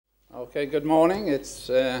Okay, good morning. It's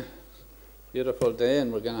a beautiful day,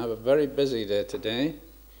 and we're going to have a very busy day today.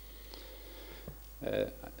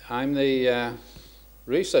 I'm the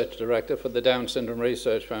research director for the Down Syndrome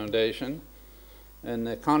Research Foundation, and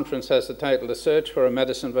the conference has the title, The Search for a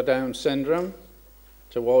Medicine for Down Syndrome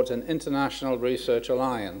Towards an International Research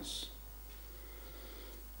Alliance.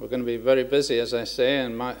 We're going to be very busy, as I say,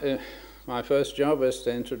 and my first job is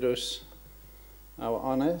to introduce our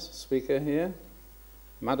honored speaker here,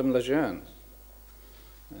 Madame Lejeune.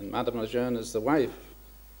 And Madame Lejeune is the wife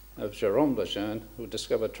of Jerome Lejeune, who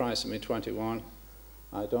discovered trisomy 21,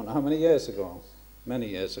 I don't know how many years ago, many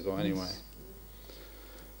years ago anyway.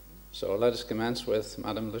 So let us commence with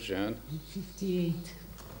Madame Lejeune.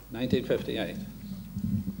 1958.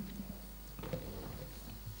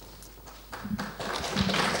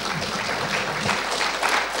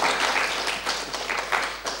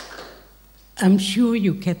 I'm sure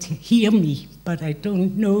you can hear me, but I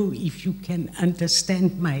don't know if you can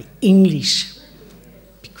understand my English,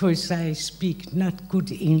 because I speak not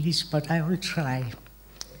good English, but I will try.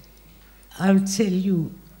 I'll tell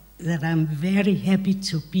you that I'm very happy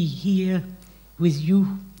to be here with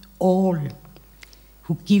you all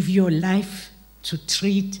who give your life to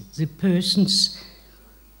treat the persons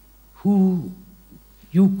who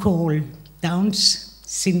you call Down's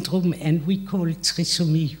syndrome and we call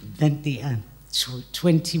trisomy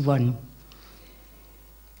 21.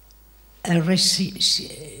 A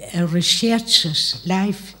researcher's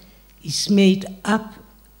life is made up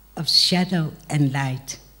of shadow and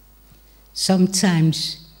light.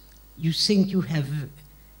 Sometimes you think you have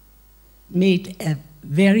made a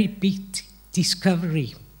very big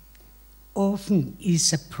discovery. Often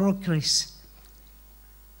is a progress,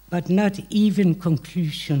 but not even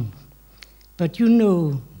conclusion. But you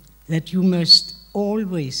know that you must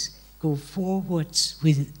always go forwards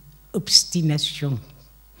with obstination.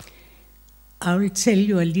 I will tell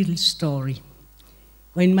you a little story.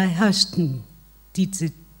 When my husband did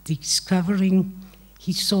the discovering,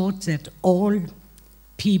 he thought that all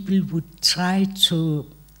people would try to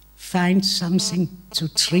find something to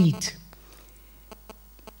treat.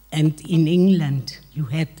 And in England, you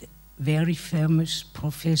had very famous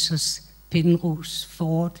professors, Penrose,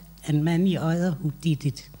 Ford, and many others who did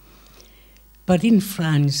it. But in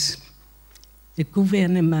France, the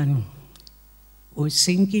government was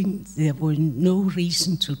thinking there was no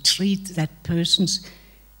reason to treat that persons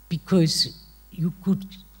because you could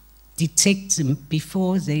detect them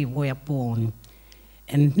before they were born.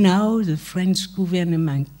 And now the French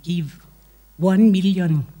government give €1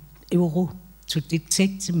 million to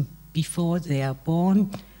detect them before they are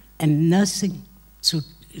born and nothing to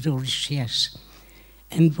the research.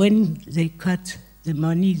 And when they cut the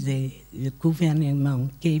money the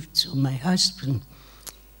government gave to my husband,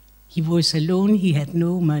 he was alone, he had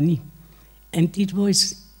no money. And it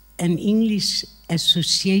was an English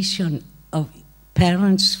association of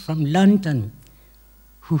parents from London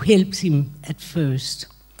who helped him at first.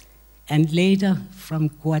 And later from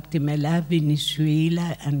Guatemala,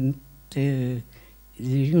 Venezuela, and the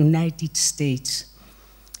United States.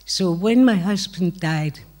 So when my husband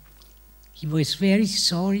died, he was very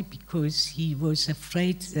sorry because he was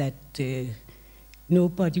afraid that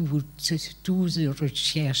nobody would do the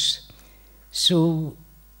research. So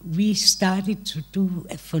we started to do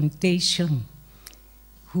a foundation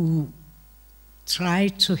who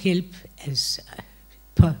tried to help as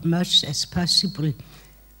much as possible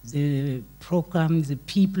the program, the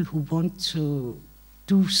people who want to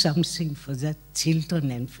do something for that children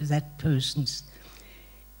and for that persons.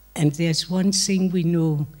 And there's one thing we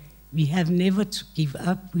know, we have never to give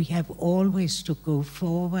up, we have always to go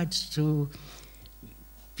forward, to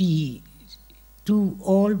do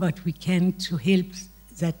all what we can to help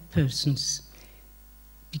that persons,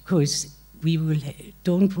 because we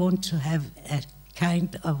don't want to have a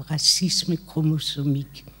kind of racism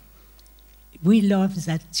chromosomic. We love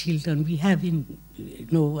that children. We have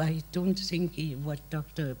I don't think what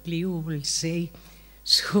Dr. Blehaut will say,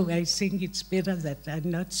 so I think it's better that I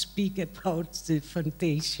not speak about the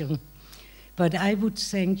foundation. But I would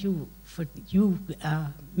thank you for you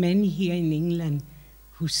many here in England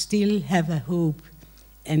who still have a hope,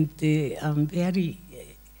 and I'm very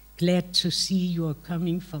glad to see you are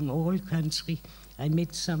coming from all countries. I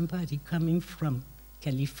met somebody coming from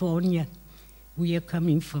California. We are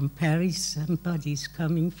coming from Paris. Somebody is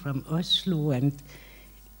coming from Oslo, and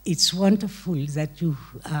it's wonderful that you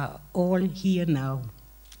are all here now.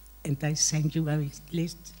 And I thank you. I will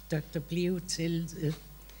let Dr. Blehaut tell the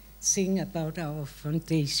thing about our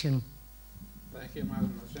foundation. Thank you,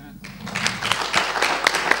 Madam Lejeune.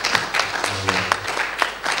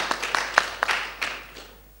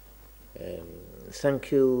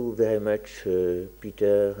 Thank you very much,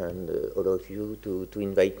 Peter, and all of you to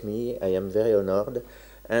invite me. I am very honored.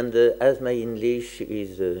 And as my English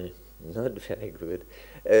is not very good,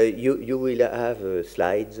 you will have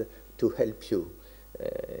slides to help you.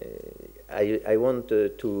 I want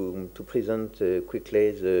to present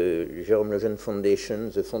quickly the Jerome Lejeune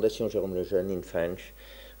Foundation, the Foundation Jerome Lejeune in French,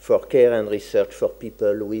 for care and research for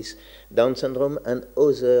people with Down syndrome and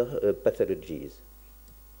other pathologies.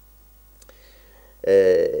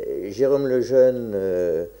 Jérôme Lejeune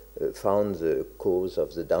found the cause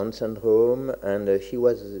of the Down syndrome, and he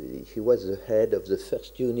was the head of the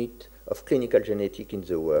first unit of clinical genetics in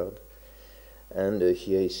the world, and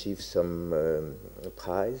he received some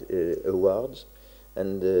awards,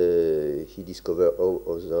 and he discovered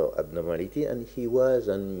other abnormality, and he was,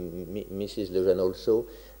 and Mrs. Lejeune also,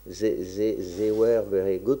 they were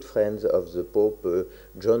very good friends of the Pope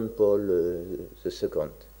John Paul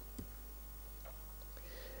II.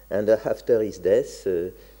 And after his death,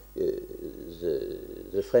 the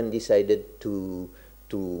friend decided to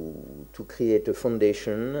create a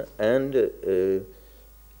foundation and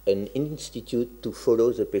an institute to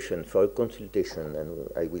follow the patient for a consultation, and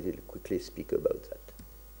I will quickly speak about that.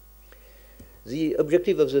 The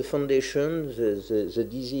objective of the foundation, the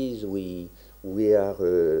disease we are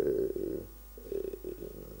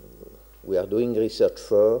doing research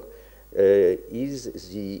for, is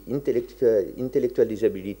the intellectual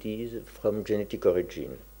disabilities from genetic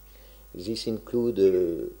origin. This includes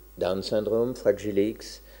Down syndrome, Fragile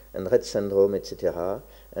X, and Rett syndrome, etc.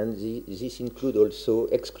 And this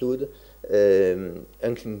exclude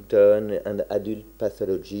Hinxton and adult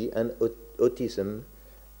pathology, and autism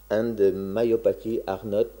and myopathy are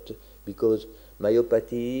not, because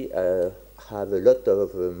myopathy have a lot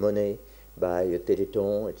of money by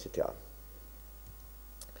Téléthon, etc.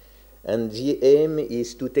 And the aim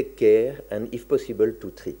is to take care and, if possible, to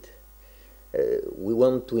treat. We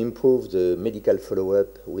want to improve the medical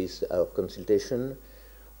follow-up with our consultation.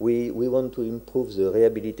 We want to improve the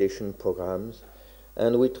rehabilitation programs,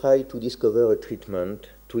 and we try to discover a treatment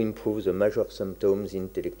to improve the major symptoms in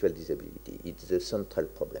intellectual disability. It's the central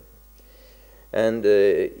problem. And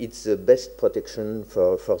it's the best protection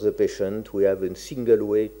for the patient. We have a single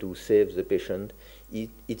way to save the patient.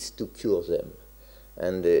 It's to cure them.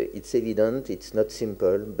 And it's evident, it's not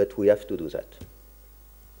simple, but we have to do that.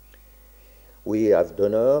 We have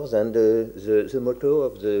donors, and the motto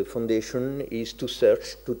of the foundation is to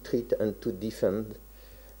search, to treat, and to defend.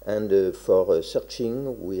 And for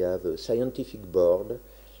searching, we have a scientific board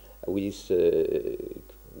with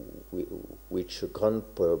which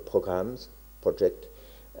grant programs, project,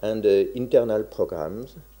 and internal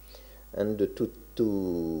programs. And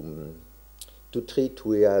to treat,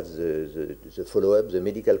 we have the follow-up, the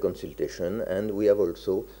medical consultation, and we have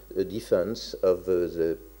also a defense of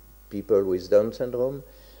the people with Down syndrome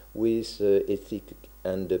with ethic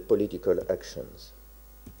and political actions.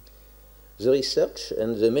 The research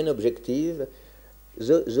and the main objective,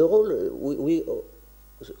 the role,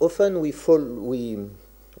 often we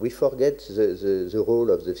forget the role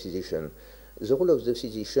of the physician. The role of the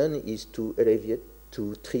physician is to alleviate,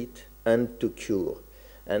 to treat, and to cure.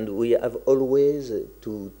 And we have always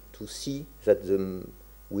to see that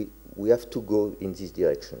we have to go in this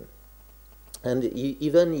direction. And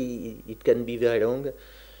even it can be very long,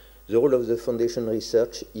 the role of the foundation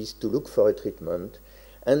research is to look for a treatment.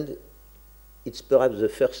 And it's perhaps the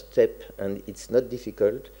first step, and it's not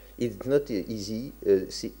difficult, it's not easy,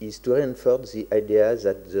 is to reinforce the idea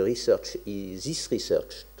that the research this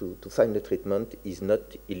research to find a treatment is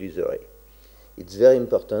not illusory. It's very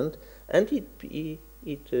important, and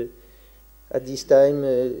at this time,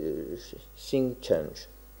 things change.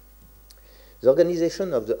 The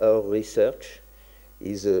organization of our research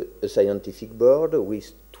is a scientific board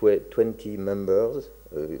with 20 members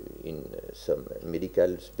in some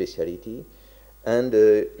medical specialty, and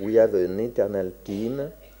we have an internal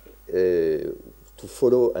team to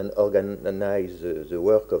follow and organize the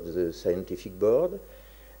work of the scientific board,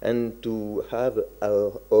 and to have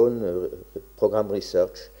our own program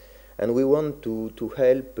research. And we want to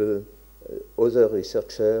help other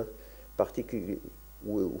researchers, particularly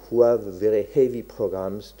who have very heavy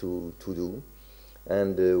programs to do.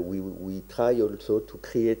 And we try also to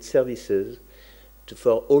create services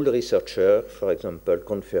for all researchers, for example,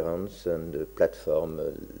 conference and platform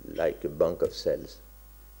like a bank of cells.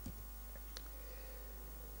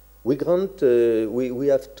 We grant, we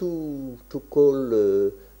have two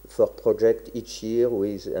call for project each year,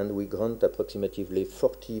 and we grant approximately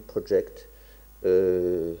 40 projects,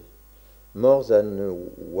 more than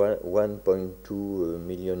 1.2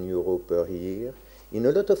 million euros per year in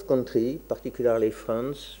a lot of countries, particularly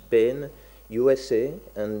France, Spain, USA,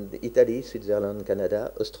 and Italy, Switzerland,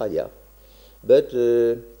 Canada, Australia. But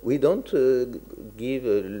we don't give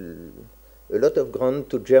a lot of grant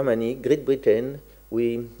to Germany, Great Britain.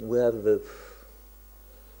 We have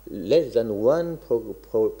less than one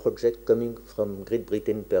project coming from Great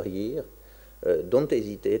Britain per year. Don't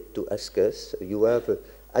hesitate to ask us. You have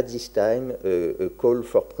at this time a call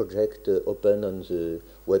for project open on the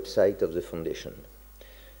website of the foundation.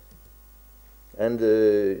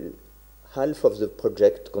 And half of the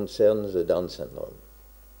project concerns the Down syndrome.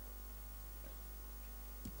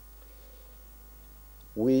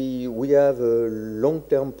 We have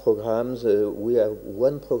long-term programs. We have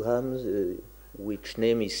one program which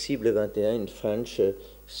name is Cible 21 in French.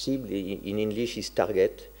 Cible in English is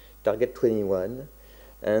Target 21.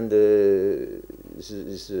 And the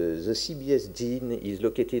CBS gene is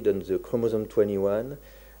located on the chromosome 21,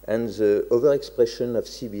 and the overexpression of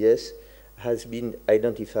CBS has been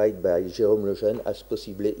identified by Jerome Lejeune as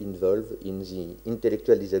possibly involved in the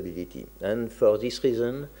intellectual disability. And for this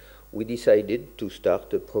reason, we decided to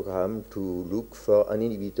start a program to look for an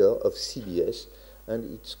inhibitor of CBS,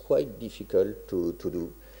 and it's quite difficult to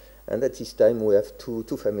do. And at this time, we have two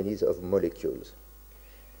families of molecules.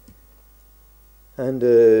 And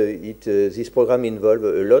this program involves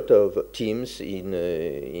a lot of teams in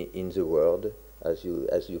the world, as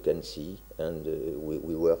you can see, and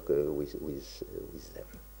we work with them.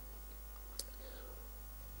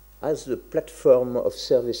 As a platform of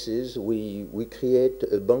services, we create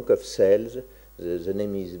a bank of cells. The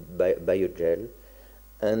name is BioGel,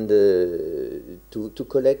 and to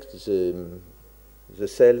collect the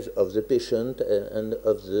cells of the patient and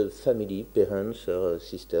of the family, parents or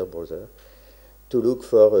sister, brother, to look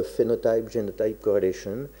for a phenotype-genotype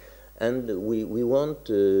correlation. And we want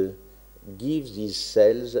to give these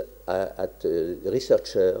cells at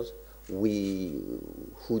researchers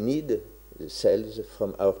who need cells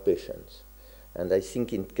from our patients. And I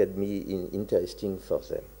think it can be interesting for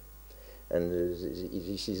them. And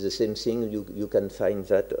this is the same thing, you can find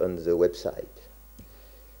that on the website.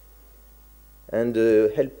 And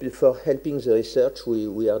for helping the research,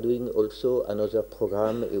 we are doing also another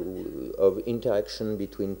program of interaction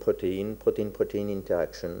between protein-protein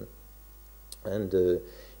interaction. And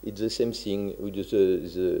it's the same thing.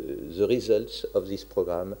 The results of this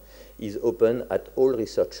program is open at all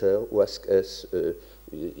researchers who ask us,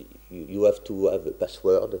 you have to have a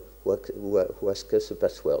password, who ask us a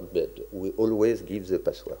password, but we always give the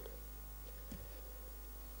password.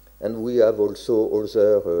 And we have also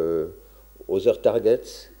other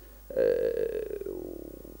targets.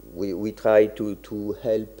 We try to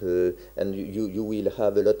help, and you will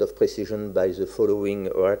have a lot of precision by the following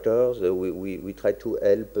orators. We try to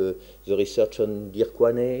help the research on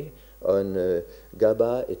DIRC1A, on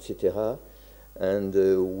GABA, etc. And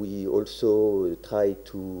we also try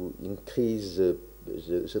to increase the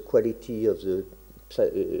quality of the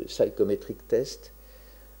psychometric test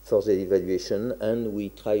for the evaluation, and we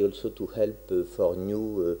try also to help for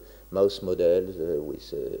new mouse models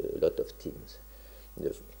with a lot of teams.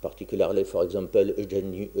 Particularly, for example,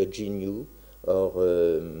 Eugeniu or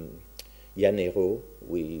Yanero,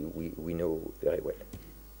 we know very well.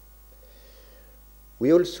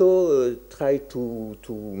 We also try to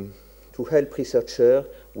help researchers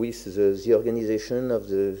with the organization of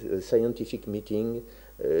the scientific meeting,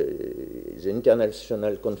 the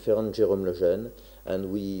International Conference Jerome Lejeune,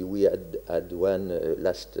 and we had one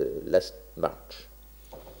last March.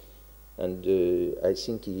 And I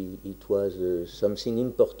think it was something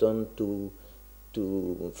important for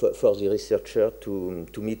the researcher to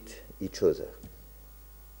meet each other.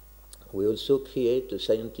 We also create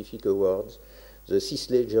scientific awards. The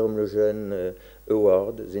Sisley Jerome Lejeune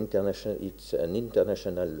Award, it's an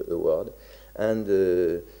international award, and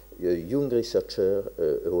a Young Researcher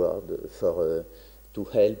Award to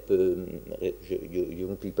help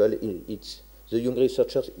young people. The Young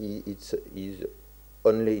Researchers is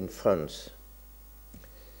only in France.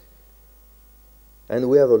 And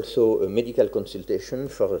we have also a medical consultation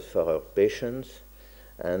for our patients,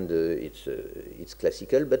 and it's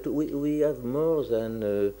classical, but we have more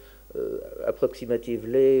than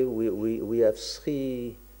approximately, we have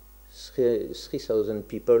 3,000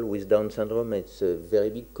 people with Down syndrome. It's a very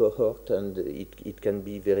big cohort, and it can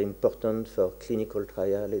be very important for clinical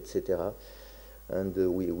trial, etc. And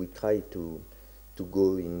we try to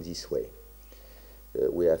go in this way.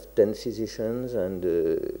 We have 10 physicians, and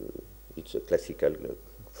it's a classical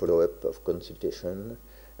follow-up of consultation.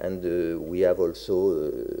 And we have also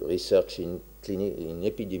research in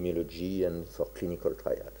epidemiology and for clinical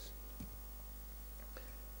trials.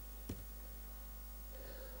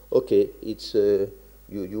 okay, it's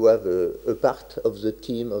you have a part of the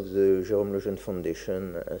team of the Jerome Lejeune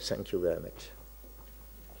Foundation. Thank you very much.